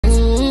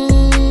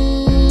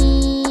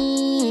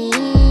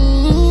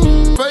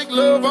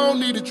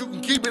believe that you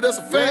can keep it as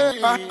a fact.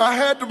 I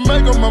had to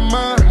make up my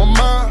mind.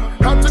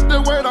 I took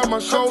that weight off my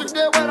shoulders.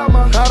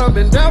 I done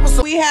been down for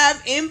some. We have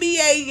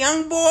NBA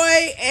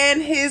Youngboy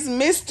and his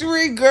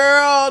mystery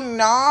girl,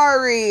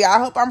 Nari. I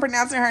hope I'm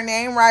pronouncing her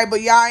name right,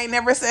 but y'all ain't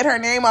never said her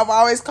name. I've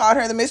always called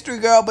her the mystery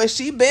girl, but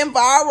she been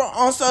viral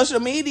on social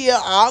media.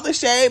 All the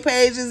shade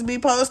pages be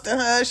posting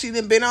her. She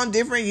done been on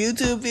different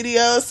YouTube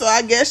videos, so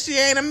I guess she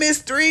ain't a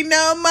mystery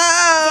no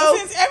more. So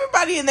since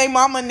everybody and their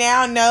mama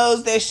now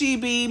knows that she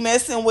be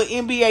messing with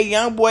NBA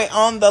Youngboy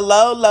on the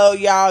low,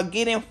 y'all,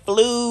 getting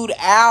flued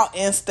out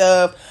and stuff,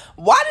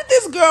 why did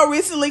this girl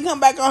recently come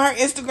back on her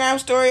Instagram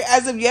story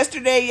as of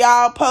yesterday,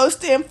 y'all,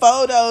 posting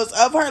photos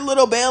of her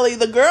little belly?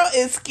 The girl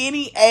is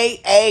skinny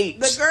AH.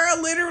 The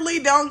girl literally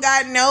don't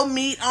got no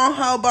meat on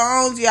her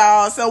bones,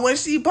 y'all. So when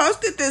she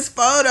posted this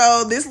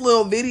photo, this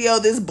little video,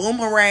 this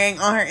boomerang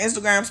on her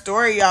Instagram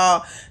story,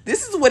 y'all,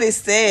 this is what it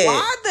said.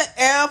 Why the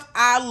F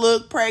I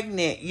look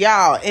pregnant,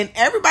 y'all? And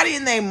everybody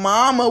and their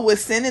mama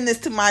was sending this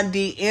to my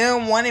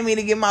DM, wanting me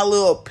to give my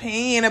little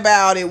opinion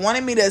about it,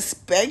 wanted me to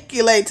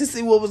speculate to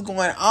see what was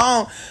going on.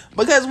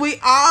 Because we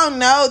all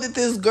know that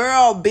this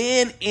girl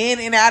been in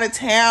and out of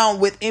town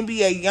with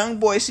NBA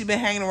Youngboy. She been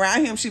hanging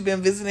around him. She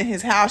been visiting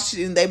his house.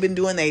 And they've been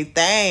doing their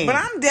thing. But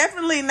I'm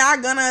definitely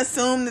not going to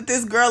assume that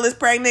this girl is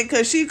pregnant,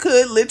 because she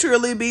could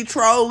literally be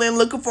trolling,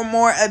 looking for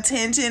more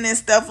attention and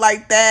stuff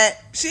like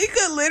that. She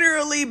could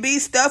literally be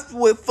stuffed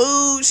with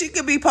food. She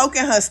could be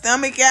poking her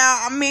stomach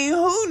out. I mean,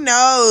 who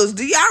knows?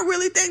 Do y'all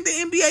really think the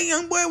NBA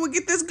Youngboy would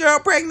get this girl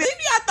pregnant? Leave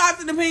y'all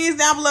thoughts and opinions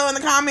down below in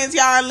the comments,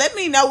 y'all. Let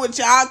me know what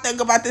y'all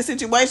think about this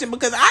situation,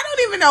 because I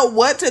don't even know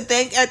what to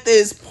think at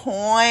this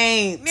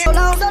point. So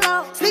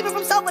long, sleeping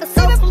from sofa to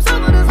sofa.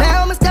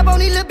 Now I'ma step on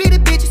these little bitty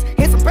bitches.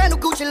 Hit some brand new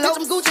Gucci, low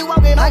some Gucci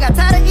walking. I got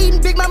tired of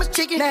eating Big Mama's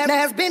chicken. Now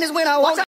it's business when I want.